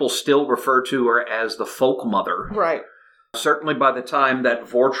 People still refer to her as the folk mother. Right. Certainly by the time that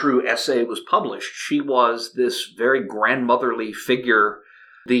Vortrue essay was published, she was this very grandmotherly figure.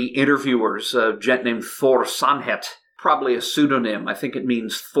 The interviewers, a gent named Thor Sandhet, probably a pseudonym. I think it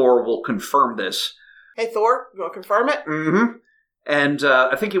means Thor will confirm this. Hey, Thor, you want to confirm it? Mm-hmm. And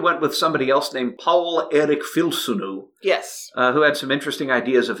I think he went with somebody else named Paul Erik Filsunu. Yes. Who had some interesting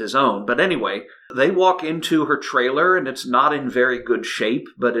ideas of his own. But anyway, they walk into her trailer, and it's not in very good shape,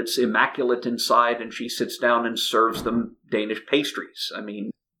 but it's immaculate inside, and she sits down and serves them Danish pastries. I mean,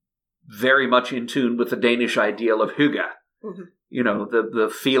 very much in tune with the Danish ideal of hygge. Mm-hmm. You know,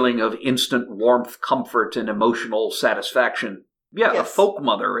 the feeling of instant warmth, comfort, and emotional satisfaction. Yeah, yes. A folk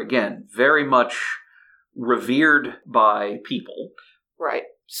mother, again, very much revered by people. Right.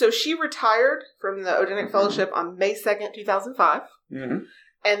 So she retired from the Odinic Fellowship on May 2nd, 2005,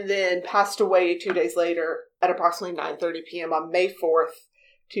 and then passed away 2 days later at approximately 9:30 p.m. on May 4th,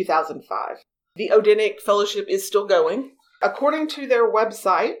 2005. The Odinic Fellowship is still going. According to their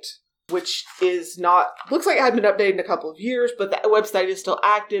website, which is not, looks like it had been updated in a couple of years, but the website is still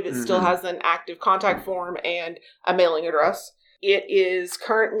active. It still has an active contact form and a mailing address. It is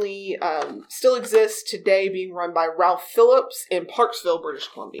currently, still exists today, being run by Ralph Phillips in Parksville, British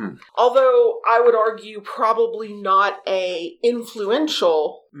Columbia. Although I would argue probably not a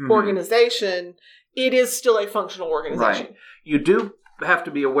influential organization, it is still a functional organization. Right. You do have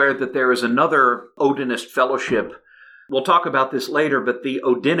to be aware that there is another Odinist fellowship We'll talk about this later, but the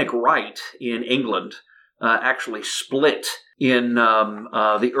Odinic Rite in England actually split in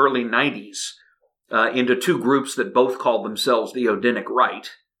the early 90s into two groups that both called themselves the Odinic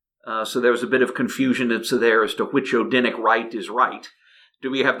Rite. So there was a bit of confusion as to which Odinic Rite is right. Do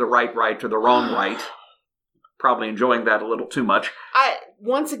we have the right rite or the wrong rite? Probably enjoying that a little too much.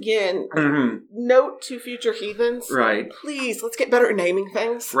 Once again, note to future heathens. Right. Please, let's get better at naming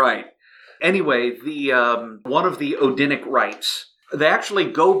things. Right. Anyway, the one of the Odinic rites, they actually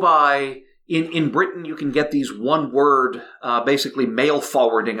go by, in Britain you can get these one-word, basically mail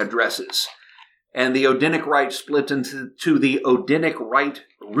forwarding addresses. And the Odinic Rite split into the Odinic Rite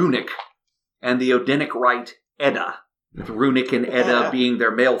Runic and the Odinic Rite Edda, with Runic and Edda being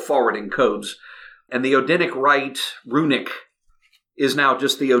their mail forwarding codes. And the Odinic Rite Runic is now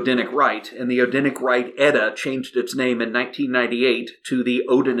just the Odinic Rite, and the Odinic Rite Edda changed its name in 1998 to the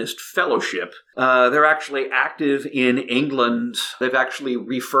Odinist Fellowship. They're actually active in England. They've actually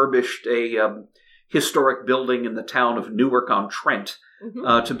refurbished a historic building in the town of Newark-on-Trent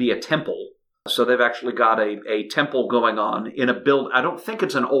to be a temple. So they've actually got a temple going on in a I don't think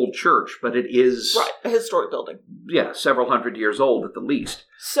it's an old church, but it is... Right, a historic building. Yeah, several hundred years old at the least.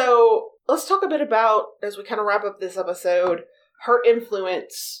 So let's talk a bit about, as we kind of wrap up this episode, her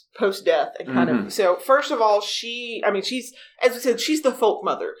influence post-death. And kind of. So first of all, she's, as we said, she's the folk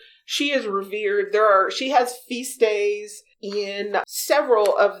mother. She is revered. She has feast days in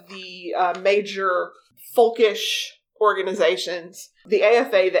several of the major folkish organizations, the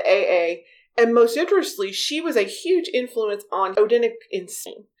AFA, the AA. And most interestingly, she was a huge influence on Odinic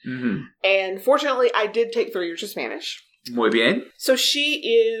insane. And fortunately, I did take 3 years of Spanish. Muy bien. So she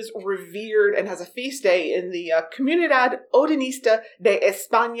is revered and has a feast day in the Comunidad Odinista de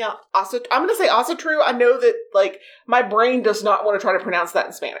España. I'm going to say Asatru. I know that, my brain does not want to try to pronounce that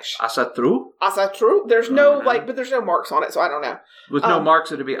in Spanish. Asatru? Asatru. There's no, but there's no marks on it, so I don't know. With no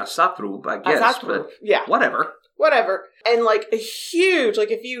marks, it'd be Asatru, I guess. Asatru, but yeah. Whatever. And a huge,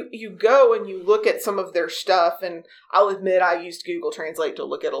 if you go and you look at some of their stuff, and I'll admit I used Google Translate to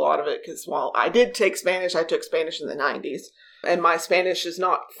look at a lot of it, because while I did take Spanish, I took Spanish in the 90s, and my Spanish is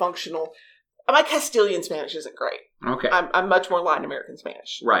not functional. My Castilian Spanish isn't great. Okay. I'm much more Latin American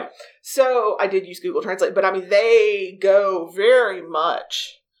Spanish. Right. So I did use Google Translate, but they go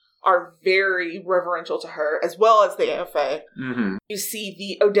are very reverential to her, as well as the AFA. You see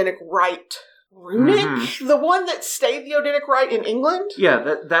the Odinic Rite Runic, the one that stayed the Odinic Rite in England.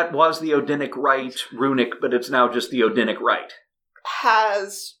 Yeah, that was the Odinic Rite Runic, but it's now just the Odinic Rite.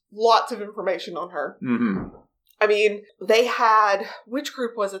 Has lots of information on her. They had, which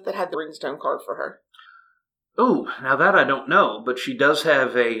group was it that had the runestone carved for her? Oh, now that I don't know, but she does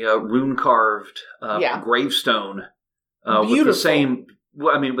have a rune-carved gravestone with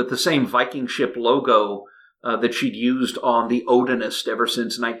the same Viking ship logo that she'd used on the Odinist ever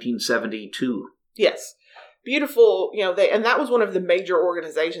since 1972. Yes. Beautiful, and that was one of the major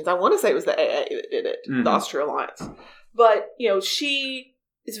organizations. I want to say it was the AA that did it, the Austria Alliance. But, she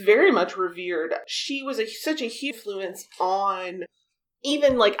is very much revered. She was such a huge influence on,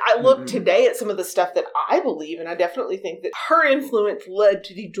 even, I look today at some of the stuff that I believe, and I definitely think that her influence led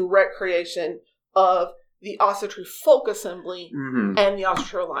to the direct creation of the Asatru Folk Assembly and the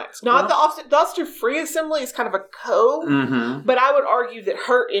Austria Alliance. Not the Austria Free Assembly is kind of a code, but I would argue that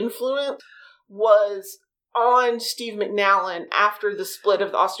her influence was on Steve McNallen after the split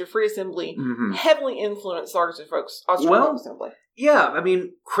of the Austria Free Assembly, heavily influenced the Austria Folk Assembly. Yeah,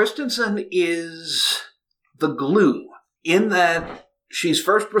 Christensen is the glue in that she's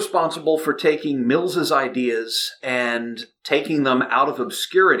first responsible for taking Mills's ideas and taking them out of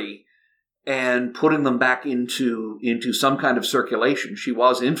obscurity and putting them back into some kind of circulation. She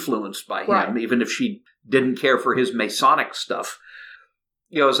was influenced by him, even if she didn't care for his Masonic stuff.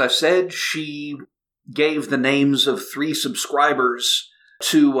 As I've said, she gave the names of 3 subscribers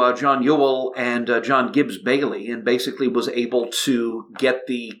to John Ewell and John Gibbs Bailey, and basically was able to get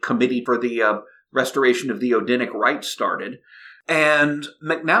the committee for the restoration of the Odinic Rite started. And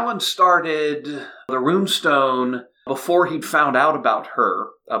McNallen started the runestone before he'd found out about her,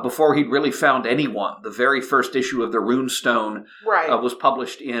 before he'd really found anyone. The very first issue of the runestone was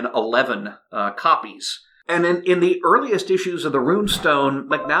published in 11 copies. And in the earliest issues of the runestone,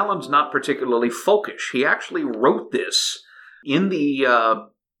 McNallen's not particularly folkish. He actually wrote this in the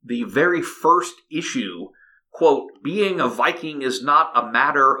very first issue. Quote, "Being a Viking is not a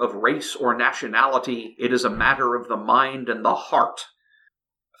matter of race or nationality. It is a matter of the mind and the heart."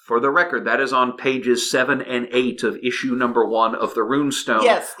 For the record, that is on pages 7 and 8 of issue number 1 of the Runestone.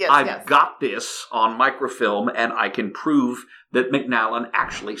 Yes. I've got this on microfilm, and I can prove that McNallen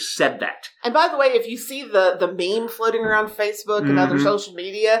actually said that. And by the way, if you see the meme floating around Facebook and other social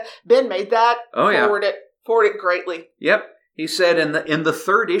media, Ben made that. Oh, yeah. Forward it greatly. Yep. He said in the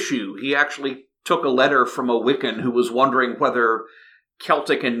third issue, he actually took a letter from a Wiccan who was wondering whether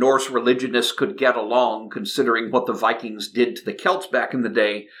Celtic and Norse religionists could get along, considering what the Vikings did to the Celts back in the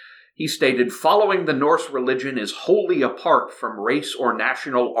day. He stated, "Following the Norse religion is wholly apart from race or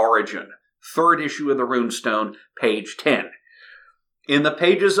national origin." Third issue of the Runestone, page 10. In the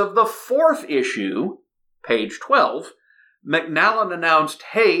pages of the fourth issue, page 12, McNallen announced,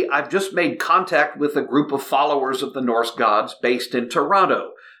 "Hey, I've just made contact with a group of followers of the Norse gods based in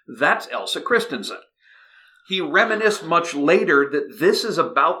Toronto. That's Else Christensen." He reminisced much later that this is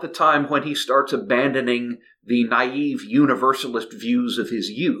about the time when he starts abandoning the naive universalist views of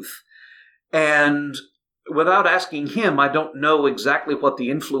his youth. And without asking him, I don't know exactly what the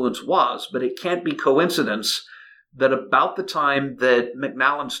influence was, but it can't be coincidence that about the time that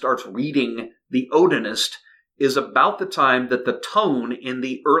McNallen starts reading The Odinist is about the time that the tone in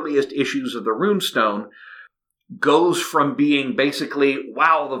the earliest issues of the Runestone goes from being basically,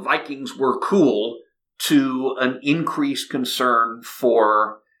 wow, the Vikings were cool, to an increased concern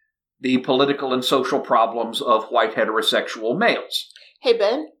for the political and social problems of white heterosexual males. Hey,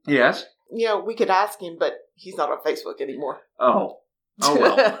 Ben? Yes? We could ask him, but he's not on Facebook anymore. Oh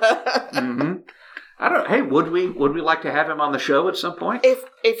well. Mm-hmm. Hey, would we like to have him on the show at some point?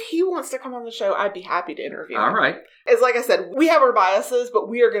 If he wants to come on the show, I'd be happy to interview him. All right. It's like I said, we have our biases, but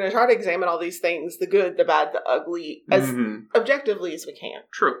we are going to try to examine all these things, the good, the bad, the ugly, as objectively as we can.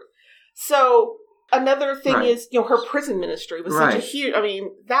 True. So another thing is, her prison ministry was such a huge,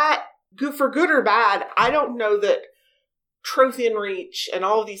 that, for good or bad, I don't know that Troth Inreach and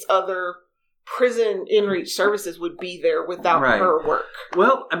all of these other prison Inreach services would be there without her work.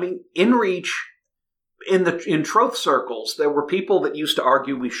 Well, Inreach, in Troth circles, there were people that used to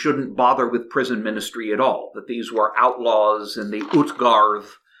argue we shouldn't bother with prison ministry at all, that these were outlaws in the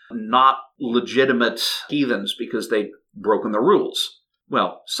Utgarth, not legitimate heathens because they'd broken the rules.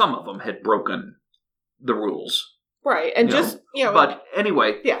 Well, some of them had broken the rules. Right, and But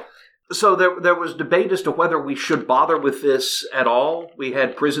anyway. Yeah. So there was debate as to whether we should bother with this at all. We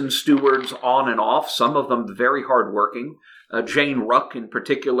had prison stewards on and off, some of them very hardworking. Jane Ruck, in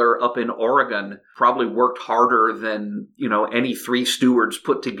particular, up in Oregon, probably worked harder than, any 3 stewards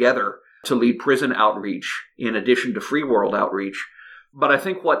put together to lead prison outreach, in addition to free world outreach. But I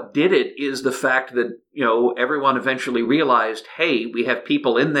think what did it is the fact that, everyone eventually realized, hey, we have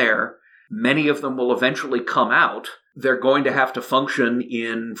people in there. Many of them will eventually come out. They're going to have to function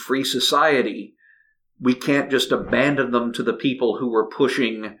in free society. We can't just abandon them to the people who were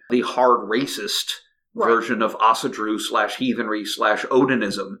pushing the hard racist version of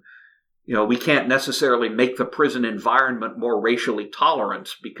Assadru/heathenry/Odinism. We can't necessarily make the prison environment more racially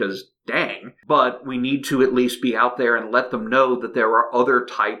tolerant because, dang, but we need to at least be out there and let them know that there are other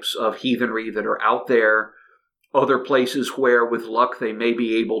types of heathenry that are out there, other places where, with luck, they may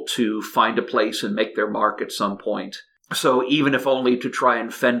be able to find a place and make their mark at some point. So even if only to try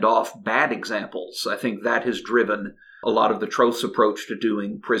and fend off bad examples, I think that has driven a lot of the Troth's approach to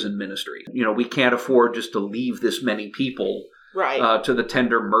doing prison ministry. We can't afford just to leave this many people to the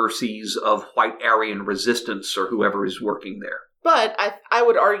tender mercies of white Aryan resistance or whoever is working there. But I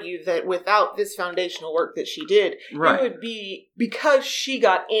would argue that without this foundational work that she did, it would be, because she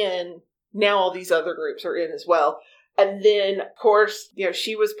got in, now all these other groups are in as well. And then, of course,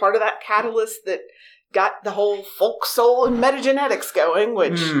 she was part of that catalyst that got the whole folk soul and metagenetics going,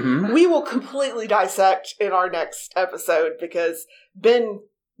 which we will completely dissect in our next episode because Ben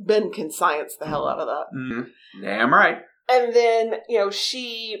can science the hell out of that. Mm-hmm. Damn right. And then,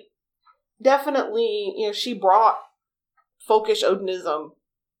 she definitely, she brought folkish Odinism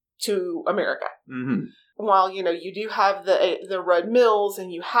to America. Mm-hmm. While, you do have the Red Mills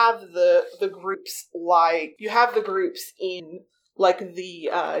and you have the groups in the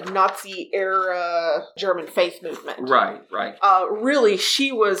Nazi era German faith movement. Right. Really,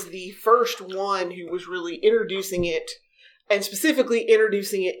 she was the first one who was really introducing it, and specifically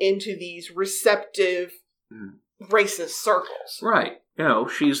introducing it into these receptive racist circles. Right.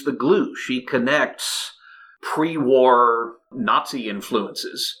 She's the glue. She connects pre-war Nazi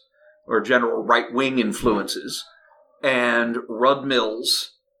influences, or general right-wing influences, and Rudd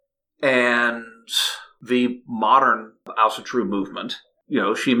Mills, and the modern Asatru movement.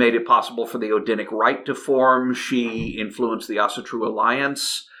 She made it possible for the Odinic Rite to form. She influenced the Asatru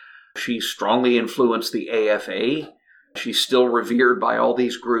Alliance. She strongly influenced the AFA. She's still revered by all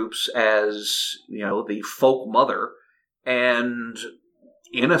these groups as, the folk mother. And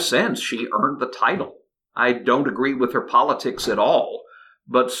in a sense, she earned the title. I don't agree with her politics at all,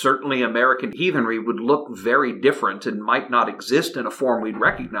 but certainly American heathenry would look very different and might not exist in a form we'd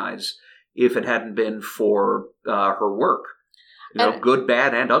recognize if it hadn't been for her work. Good,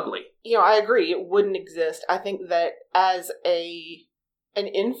 bad, and ugly. I agree. It wouldn't exist. I think that as an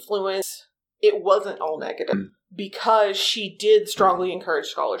influence, it wasn't all negative because she did strongly encourage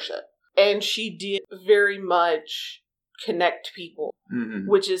scholarship. And she did very much connect people,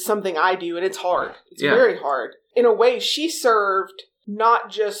 which is something I do, and it's hard. It's very hard. In a way, she served not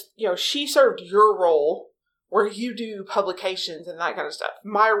just, she served your role where you do publications and that kind of stuff.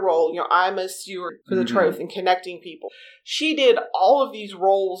 My role, I'm a steward for the Troth and connecting people. She did all of these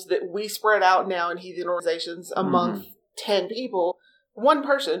roles that we spread out now in heathen organizations among 10 people. One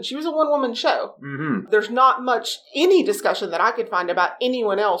person. She was a one-woman show. There's not much, any discussion that I could find about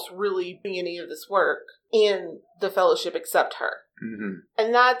anyone else really doing any of this work in the fellowship except her.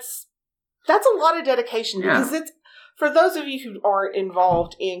 And that's a lot of dedication because it's, for those of you who aren't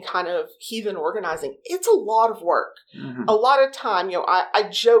involved in kind of heathen organizing, it's a lot of work. A lot of time, I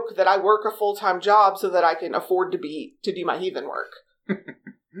joke that I work a full-time job so that I can afford to do my heathen work.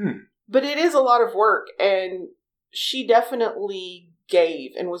 But it is a lot of work, and she definitely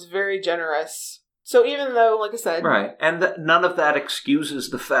gave and was very generous. So even though, like I said... Right, and none of that excuses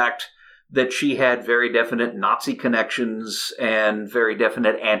the fact that she had very definite Nazi connections and very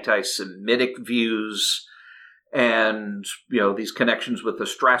definite anti-Semitic views and, these connections with the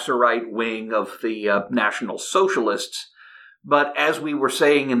Strasserite wing of the National Socialists. But as we were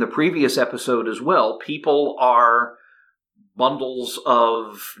saying in the previous episode as well, people are bundles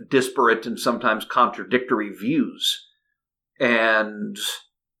of disparate and sometimes contradictory views. And,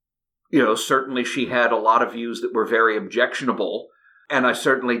 certainly she had a lot of views that were very objectionable. And I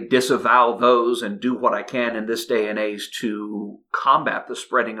certainly disavow those and do what I can in this day and age to combat the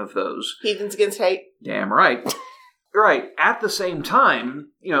spreading of those. Heathens against hate. Damn right. Right. At the same time,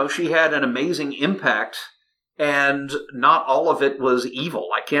 she had an amazing impact, and not all of it was evil.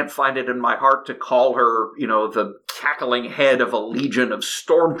 I can't find it in my heart to call her, the cackling head of a legion of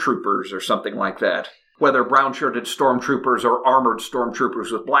stormtroopers or something like that. Whether brown-shirted stormtroopers or armored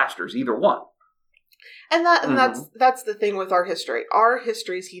stormtroopers with blasters, either one. And that's the thing with our history. Our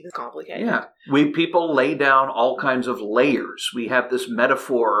history is heathen complicated. Yeah. People lay down all kinds of layers. We have this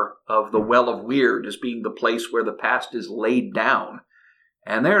metaphor of the Well of Weird as being the place where the past is laid down.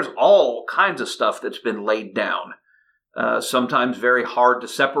 And there's all kinds of stuff that's been laid down. Sometimes very hard to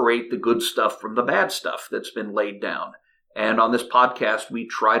separate the good stuff from the bad stuff that's been laid down. And on this podcast, we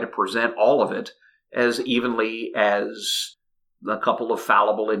try to present all of it as evenly as a couple of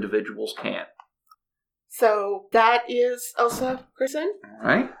fallible individuals can. So that is Else Christensen. All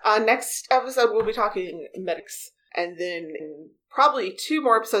right. Next episode, we'll be talking medics. And then probably 2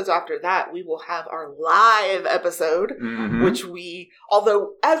 more episodes after that, we will have our live episode, which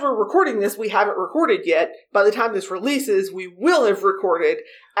although as we're recording this, we haven't recorded yet. By the time this releases, we will have recorded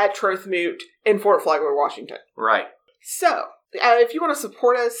at Troth Moot in Fort Flagler, Washington. Right. So... if you want to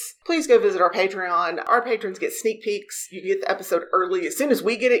support us, please go visit our Patreon. Our patrons get sneak peeks. You get the episode early. As soon as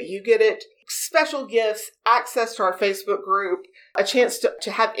we get it, you get it. Special gifts, access to our Facebook group, a chance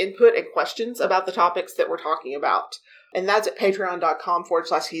to have input and questions about the topics that we're talking about. And that's at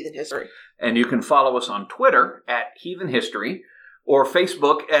patreon.com/Heathen History. And you can follow us on Twitter at Heathen History or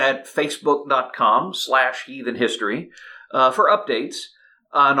Facebook at facebook.com/Heathen History for updates.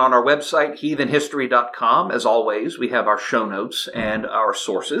 And on our website, heathenhistory.com, as always, we have our show notes and our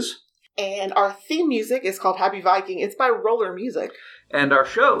sources. And our theme music is called Happy Viking. It's by Roller Music. And our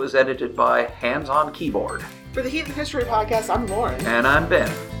show is edited by Hands on Keyboard. For the Heathen History Podcast, I'm Lauren. And I'm Ben.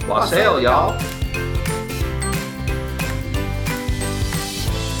 Wassail, y'all.